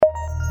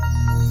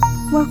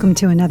Welcome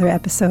to another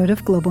episode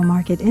of Global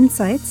Market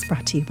Insights,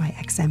 brought to you by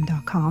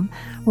XM.com,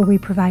 where we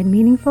provide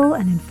meaningful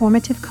and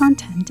informative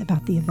content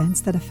about the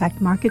events that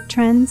affect market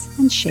trends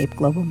and shape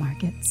global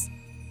markets.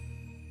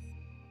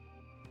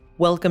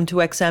 Welcome to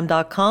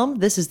XM.com.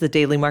 This is the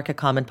Daily Market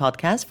Comment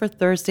Podcast for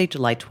Thursday,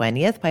 July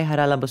 20th by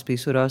Haralambos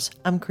Pisuros.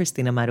 I'm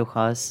Christina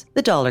Marujas.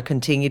 The dollar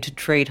continued to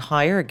trade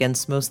higher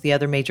against most of the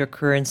other major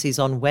currencies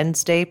on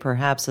Wednesday,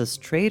 perhaps as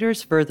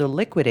traders further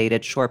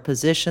liquidated short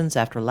positions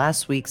after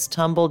last week's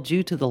tumble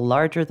due to the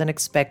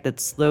larger-than-expected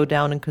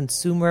slowdown in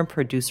consumer and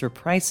producer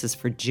prices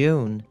for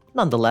June.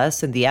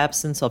 Nonetheless, in the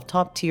absence of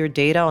top-tier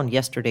data on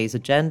yesterday's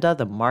agenda,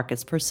 the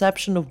market's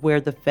perception of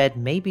where the Fed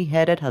may be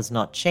headed has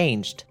not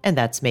changed, and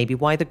that's maybe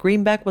why the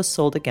greenback was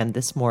sold again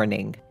this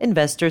morning.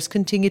 Investors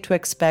continue to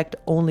expect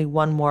only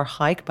one more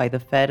hike by the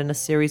Fed and a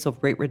series of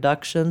rate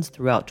reductions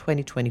throughout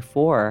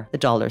 2024. The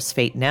dollar's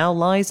fate now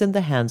lies in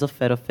the hands of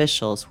Fed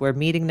officials, who are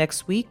meeting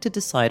next week to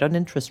decide on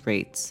interest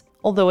rates.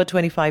 Although a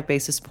 25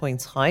 basis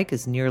points hike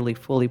is nearly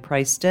fully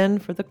priced in,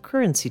 for the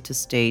currency to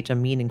stage a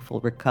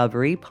meaningful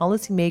recovery,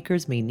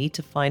 policymakers may need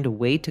to find a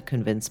way to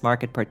convince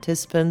market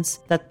participants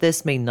that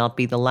this may not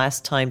be the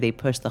last time they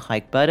push the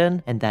hike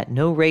button and that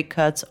no rate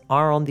cuts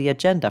are on the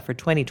agenda for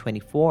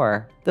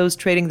 2024. Those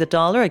trading the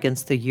dollar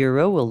against the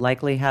euro will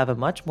likely have a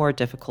much more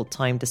difficult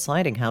time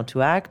deciding how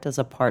to act, as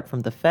apart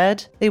from the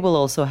Fed, they will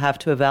also have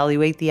to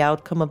evaluate the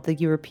outcome of the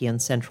European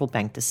Central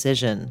Bank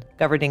decision.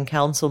 Governing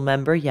Council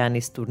member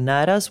Yannis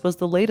Tournaras was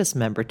the latest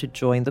member to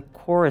join the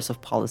chorus of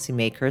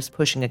policymakers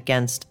pushing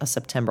against a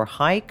September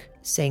hike,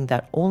 saying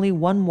that only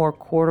one more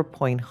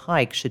quarter-point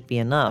hike should be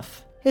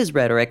enough. His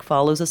rhetoric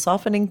follows a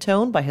softening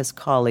tone by his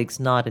colleagues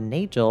Nod and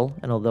Nagel,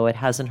 and although it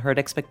hasn't hurt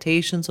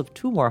expectations of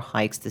two more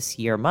hikes this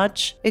year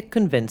much, it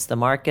convinced the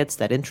markets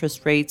that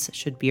interest rates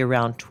should be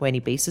around 20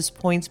 basis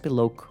points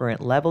below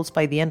current levels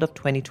by the end of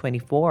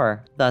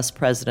 2024. Thus,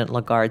 President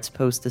Lagarde's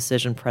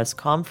post-decision press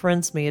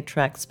conference may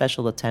attract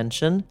special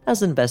attention,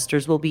 as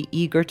investors will be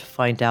eager to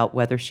find out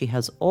whether she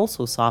has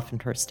also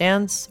softened her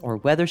stance or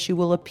whether she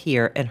will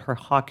appear in her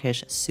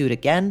hawkish suit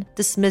again,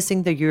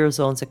 dismissing the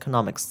Eurozone's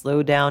economic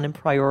slowdown and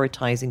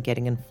prioritizing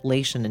getting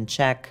inflation in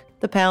check.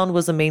 The pound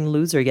was the main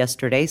loser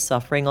yesterday,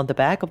 suffering on the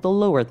back of the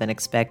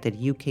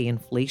lower-than-expected UK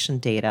inflation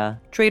data.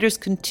 Traders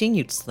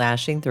continued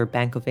slashing their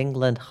Bank of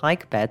England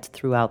hike bet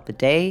throughout the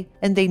day,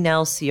 and they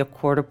now see a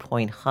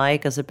quarter-point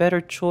hike as a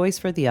better choice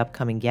for the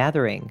upcoming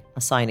gathering,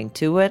 assigning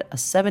to it a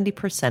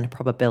 70%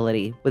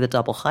 probability, with a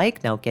double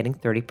hike now getting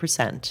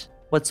 30%.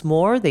 What's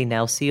more, they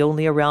now see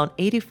only around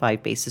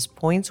 85 basis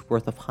points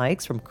worth of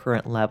hikes from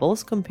current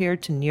levels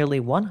compared to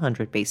nearly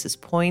 100 basis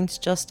points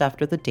just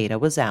after the data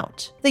was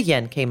out. The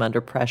yen came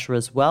under pressure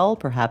as well,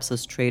 perhaps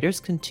as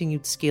traders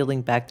continued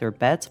scaling back their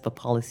bets of a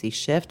policy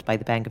shift by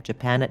the Bank of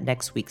Japan at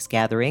next week's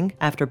gathering,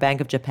 after Bank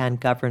of Japan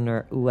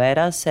Governor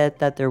Ueda said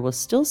that there was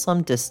still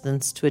some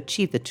distance to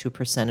achieve the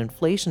 2%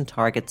 inflation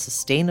target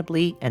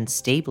sustainably and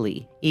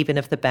stably. Even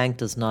if the bank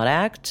does not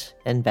act,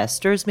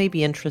 investors may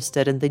be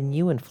interested in the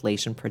new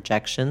inflation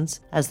projections,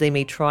 as they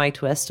may try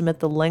to estimate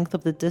the length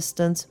of the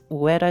distance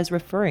Ueda is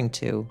referring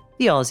to.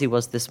 The Aussie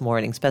was this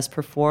morning's best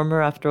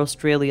performer after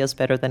Australia's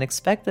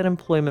better-than-expected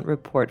employment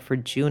report for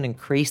June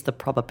increased the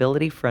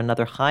probability for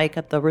another hike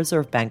at the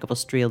Reserve Bank of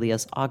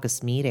Australia's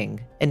August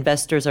meeting.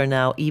 Investors are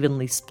now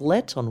evenly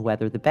split on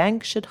whether the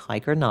bank should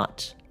hike or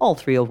not. All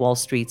three of Wall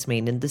Street's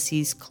main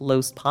indices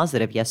closed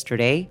positive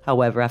yesterday.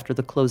 However, after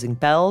the closing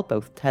bell,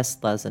 both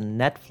Tesla's and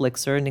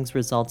Netflix earnings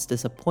results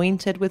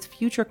disappointed, with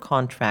future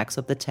contracts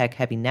of the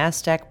tech-heavy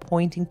Nasdaq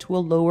pointing to a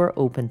lower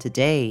open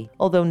today.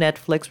 Although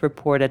Netflix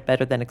reported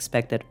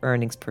better-than-expected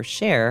earnings per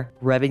share,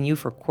 revenue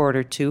for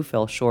quarter two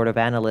fell short of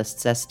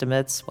analysts'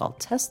 estimates, while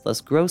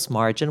Tesla's gross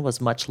margin was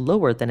much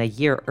lower than a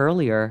year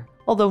earlier.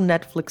 Although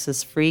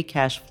Netflix's free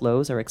cash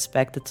flows are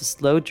expected to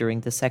slow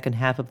during the second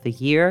half of the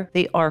year,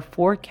 they are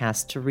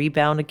forecast to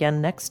rebound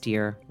again next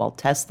year, while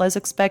Tesla is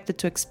expected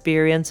to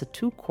experience a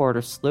two-quarter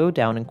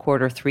slowdown in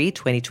quarter 3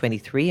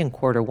 2023 and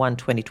quarter 1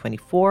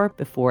 2024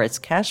 before its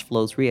cash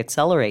flows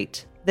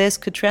reaccelerate. This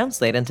could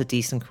translate into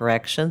decent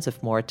corrections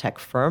if more tech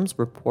firms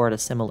report a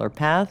similar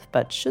path,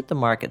 but should the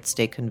market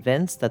stay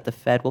convinced that the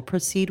Fed will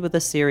proceed with a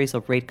series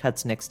of rate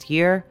cuts next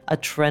year, a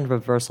trend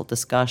reversal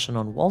discussion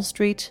on Wall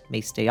Street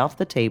may stay off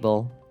the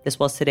table. This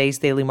was today's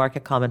Daily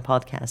Market Comment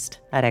Podcast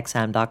at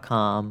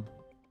XM.com.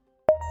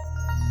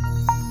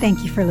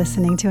 Thank you for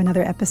listening to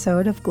another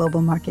episode of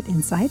Global Market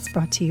Insights,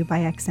 brought to you by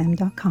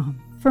XM.com.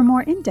 For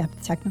more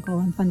in-depth technical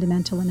and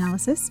fundamental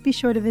analysis, be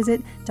sure to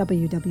visit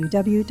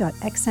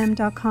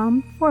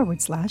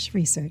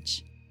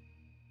www.xm.com/research.